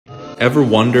Ever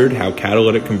wondered how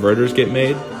catalytic converters get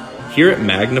made? Here at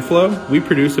magnaflow, we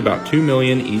produce about 2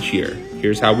 million each year.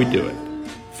 Here's how we do it.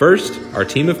 First, our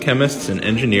team of chemists and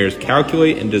engineers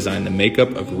calculate and design the makeup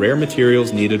of rare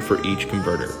materials needed for each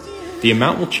converter. The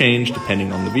amount will change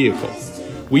depending on the vehicle.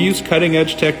 We use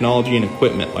cutting-edge technology and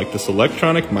equipment like this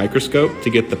electronic microscope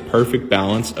to get the perfect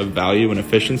balance of value and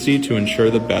efficiency to ensure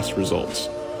the best results.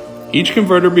 Each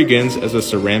converter begins as a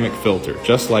ceramic filter,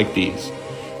 just like these.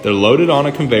 They're loaded on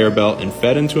a conveyor belt and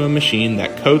fed into a machine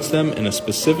that coats them in a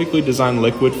specifically designed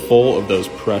liquid full of those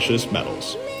precious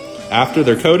metals. After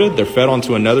they're coated, they're fed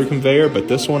onto another conveyor, but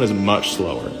this one is much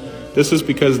slower. This is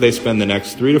because they spend the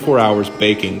next 3 to 4 hours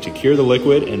baking to cure the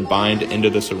liquid and bind into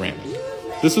the ceramic.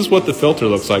 This is what the filter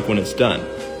looks like when it's done.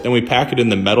 Then we pack it in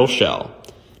the metal shell.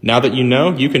 Now that you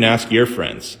know, you can ask your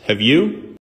friends. Have you?